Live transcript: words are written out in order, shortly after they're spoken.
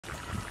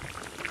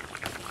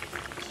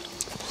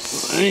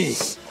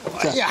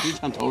哎呀，肥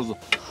肠头子，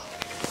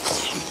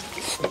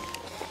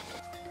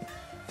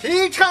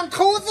肥肠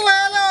头子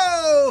来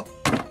喽！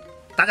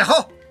大家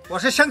好，我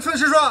是乡村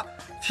师叔，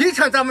肥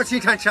肠咱们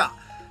经常吃。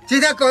今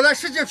天搞了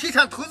10斤肥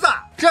肠头子，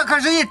这可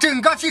是一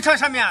整个肥肠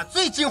上面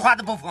最精华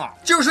的部分，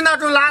就是那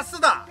种拉丝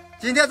的。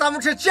今天咱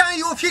们吃酱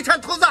油肥肠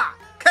头子，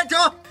开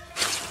整。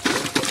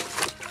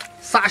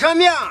撒上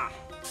面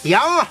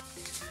羊，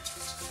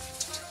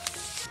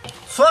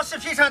搓实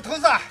肥肠头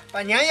子，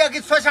把粘液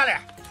给搓下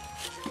来。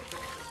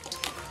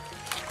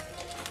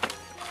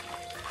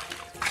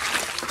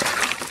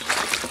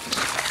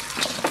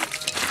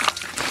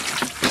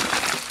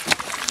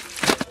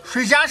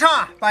水夹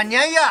上，把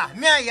粘液、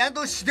面盐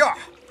都洗掉。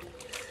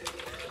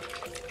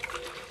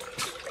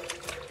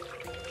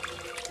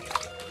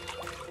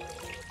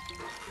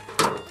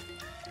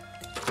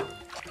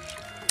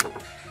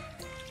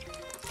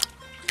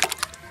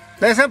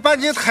来上半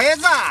斤台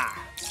子，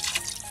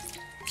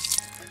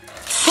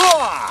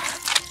搓，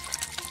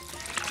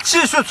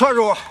继续搓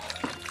揉。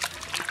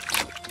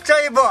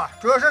这一步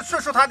主要是去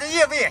除它的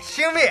异味、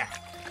腥味。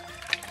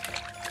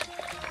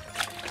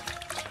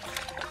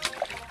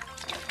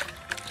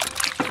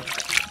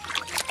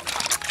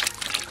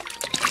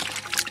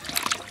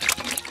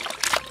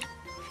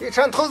肥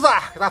肠头子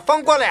给它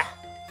翻过来，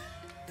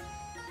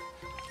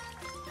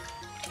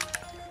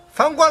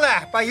翻过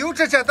来，把油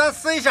脂简单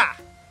撕一下。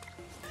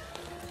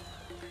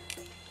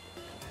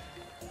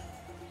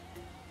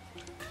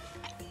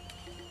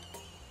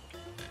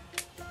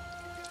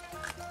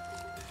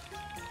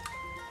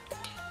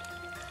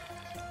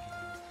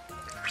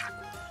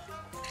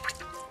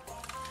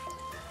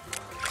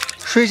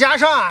水夹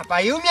上，把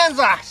油面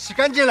子洗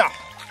干净了。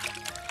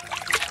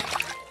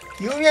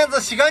油面子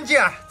洗干净，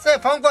再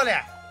翻过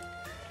来。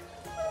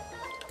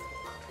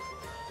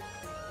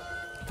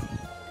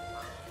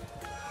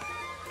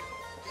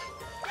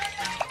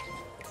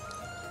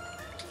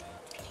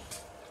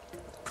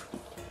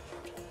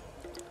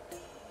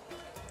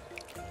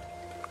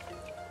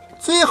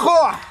最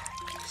后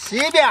洗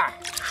一遍，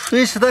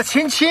水洗得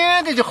清清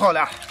的就好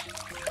了。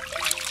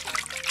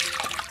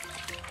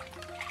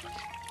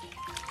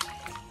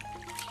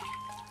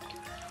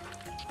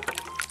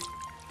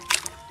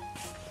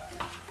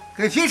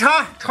给肥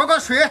肠焯个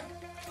水，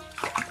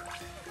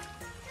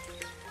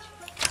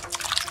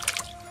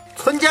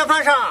春节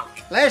饭上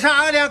来上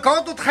2两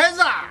高度台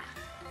子，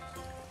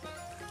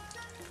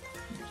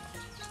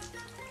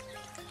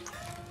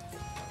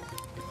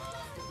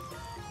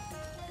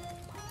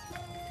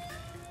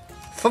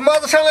麸沫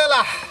子上来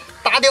了，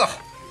打掉。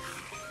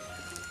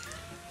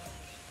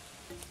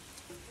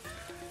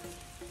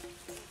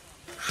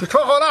水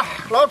焯好了，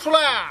捞出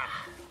来。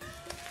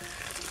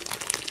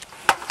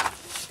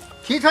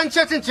肥肠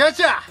切成节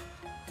节，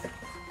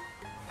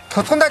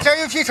普通的酱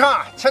油肥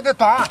肠切的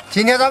短，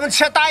今天咱们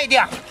切大一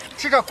点，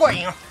吃着过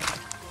瘾。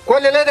锅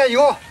里来点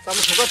油，咱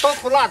们取个刀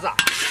口辣子，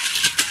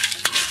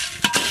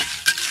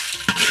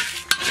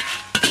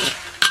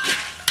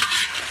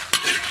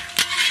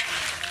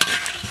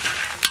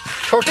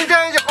炒成这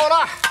样就好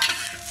了。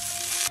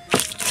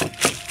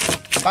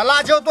把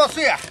辣椒剁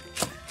碎，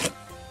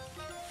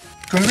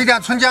准备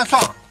点葱姜蒜。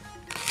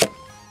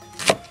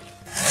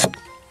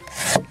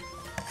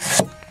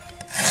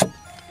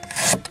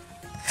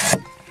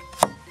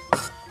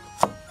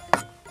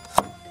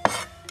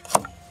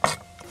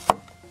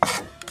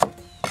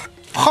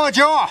泡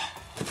椒，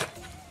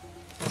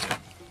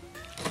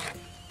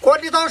锅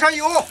里倒上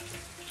油，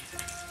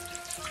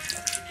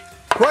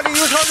锅里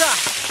油烧热，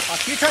把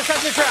肥肠下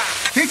进去，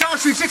肥肠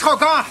水汽炒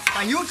干，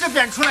把油脂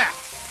煸出来。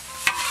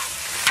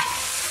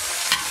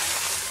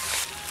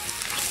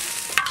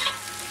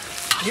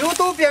油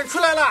都煸出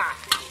来了，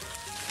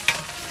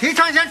肥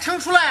肠先盛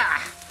出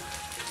来，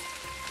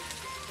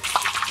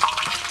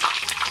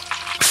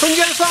葱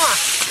姜蒜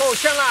爆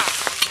香了，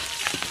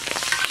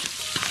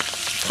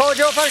泡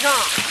椒放上。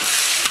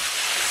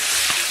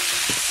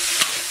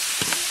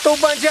豆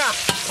瓣酱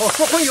炒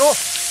出荤油，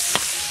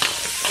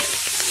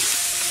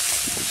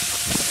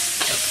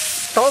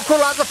刀口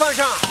辣子放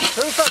上，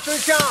增色增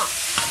香。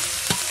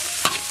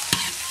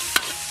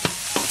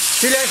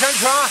洗脸山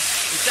泉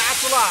加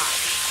速了，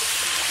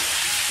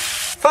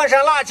放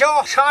上辣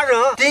椒、砂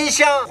仁、丁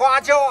香、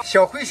花椒、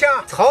小茴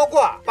香、草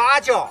果、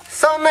八角、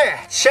桑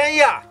麦、鲜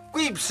叶、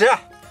桂皮，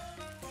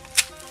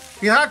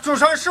给它煮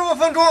上15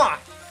分钟，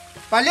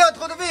把料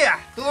头的味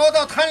都熬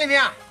到汤里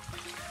面。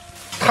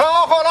汤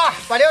熬好了，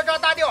把料渣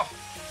打掉，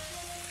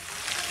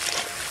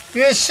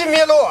用细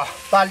米露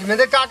把里面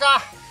的渣渣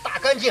打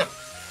干净。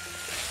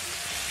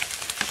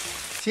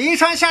肥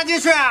肠下进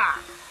去，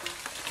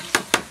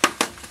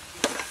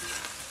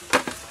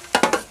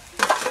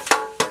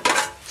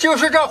就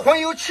是这荤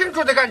油浸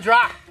煮的感觉。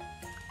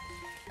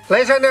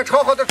来上点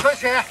炒好的汤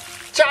水，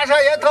加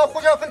上盐、糖、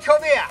胡椒粉调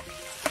味。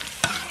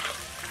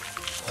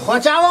火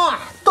加旺，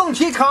冻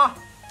肥肠。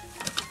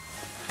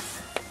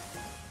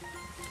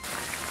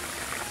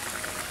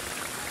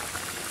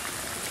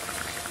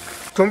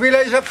准备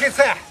了一些配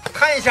菜，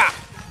看一下。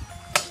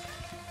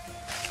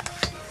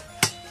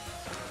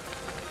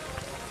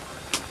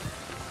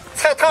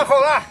菜菜烫好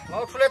了，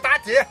捞出来打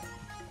底。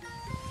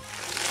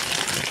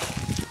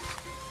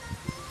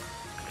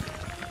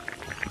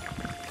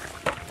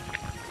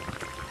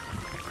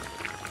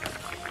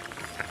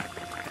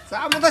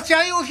咱们的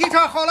酱油皮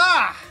烫好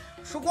了，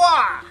出锅。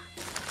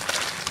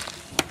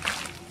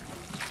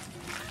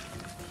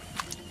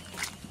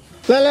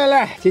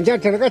来，今天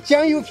整了个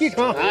酱油皮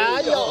肠。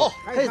哎呦，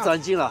太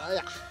长劲了！哎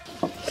呀，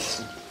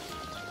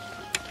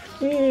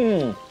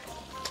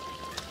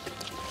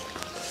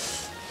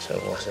这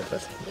我是个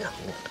怎么样？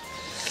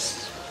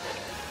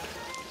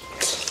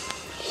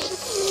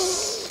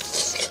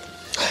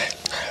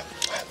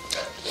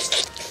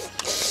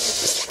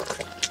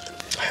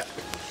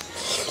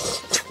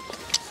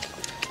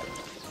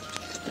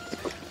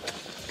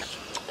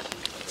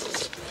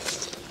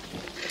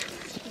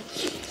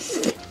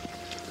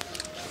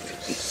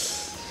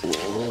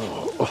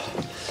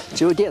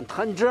有点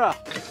汤汁。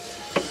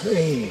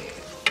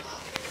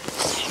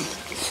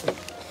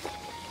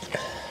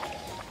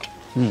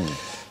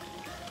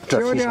这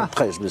非常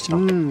太是不是？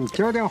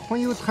浇点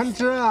荤油汤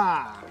汁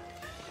啊。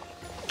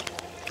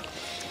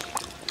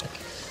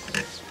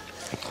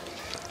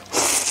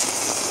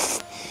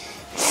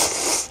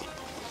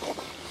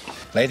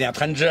来点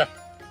汤汁。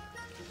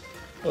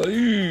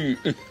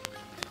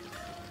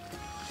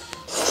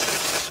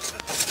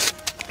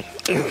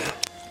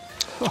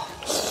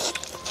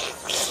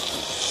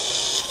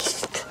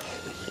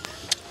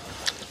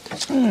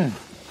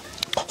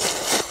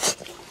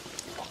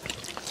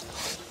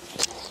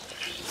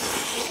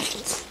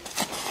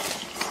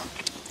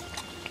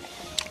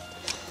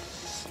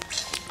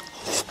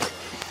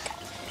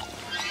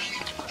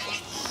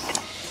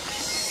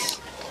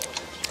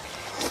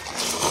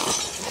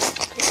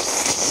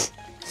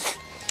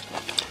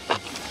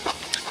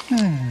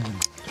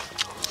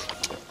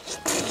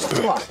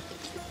哇！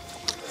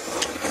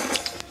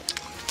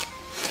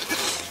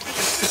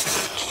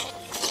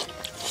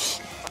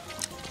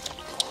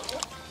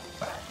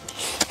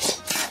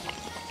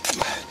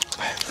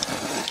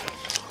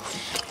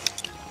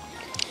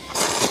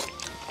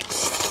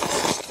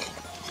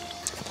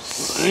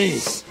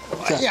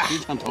这肥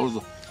肠头子，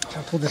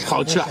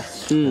好吃。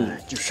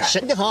就是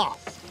身体好。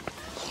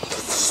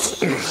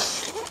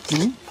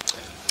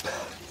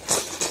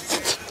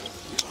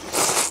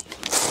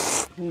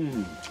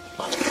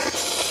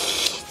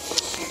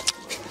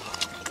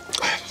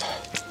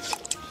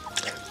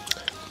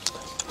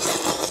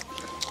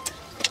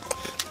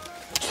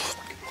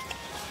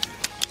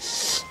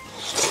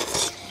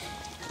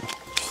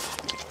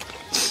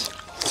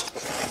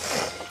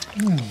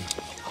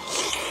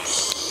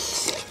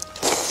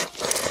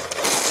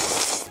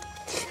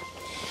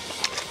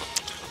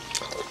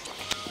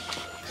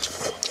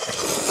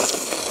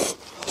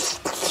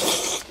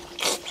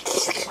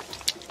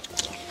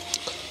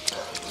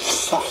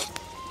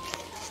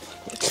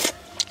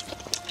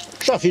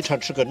这肥肠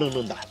吃个嫩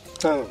嫩的。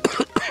哦，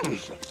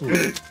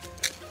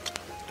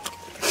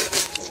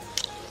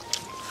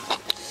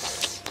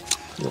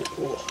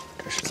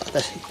这是咋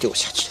的？掉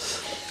下去。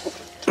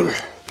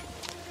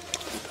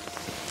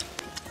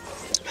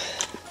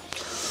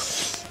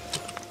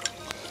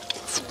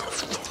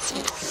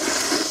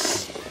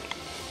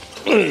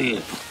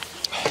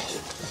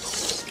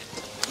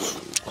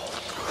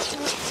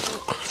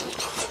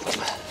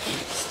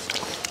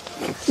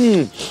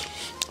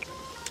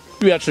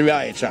越吃越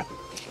爱吃。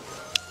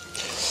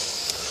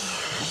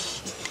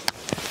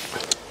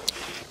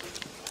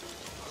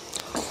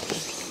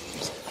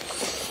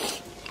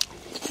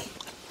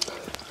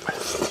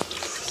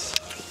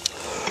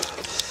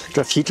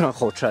这非常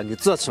好吃，你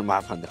这吃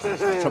麻烦的，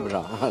是不是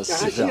啊？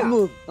是这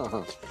样。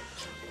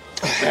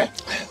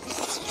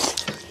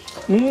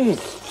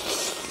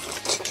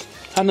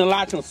还能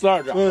拉成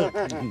12张。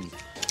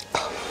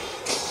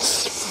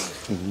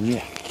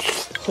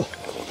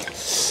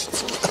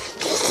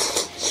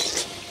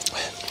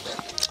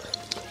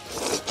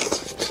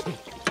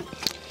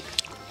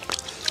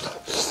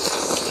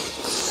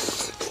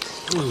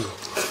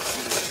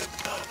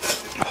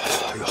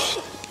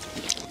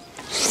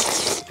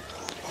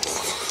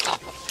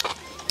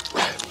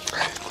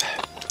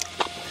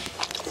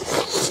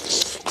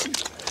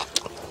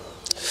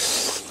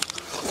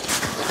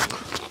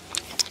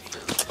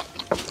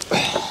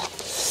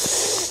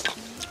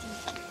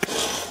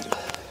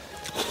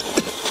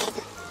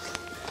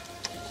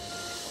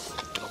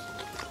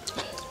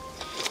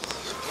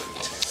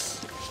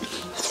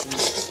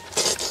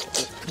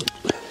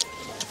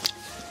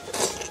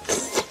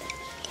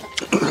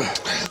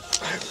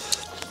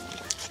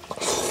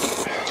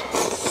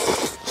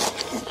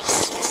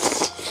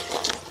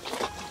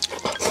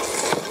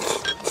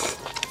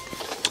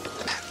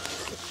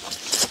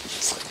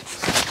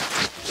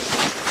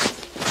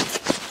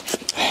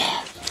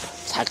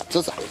擦个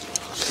子子。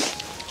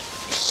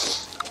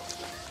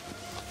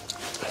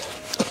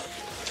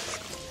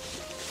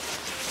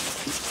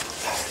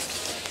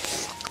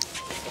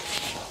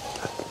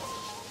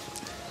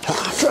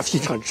这肥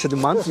肠吃的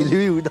满地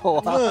流油的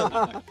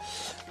啊！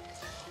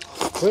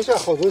真是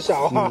好东西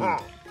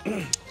啊！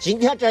今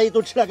天这一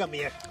顿吃了个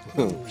美，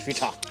肥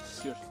肠。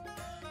就是。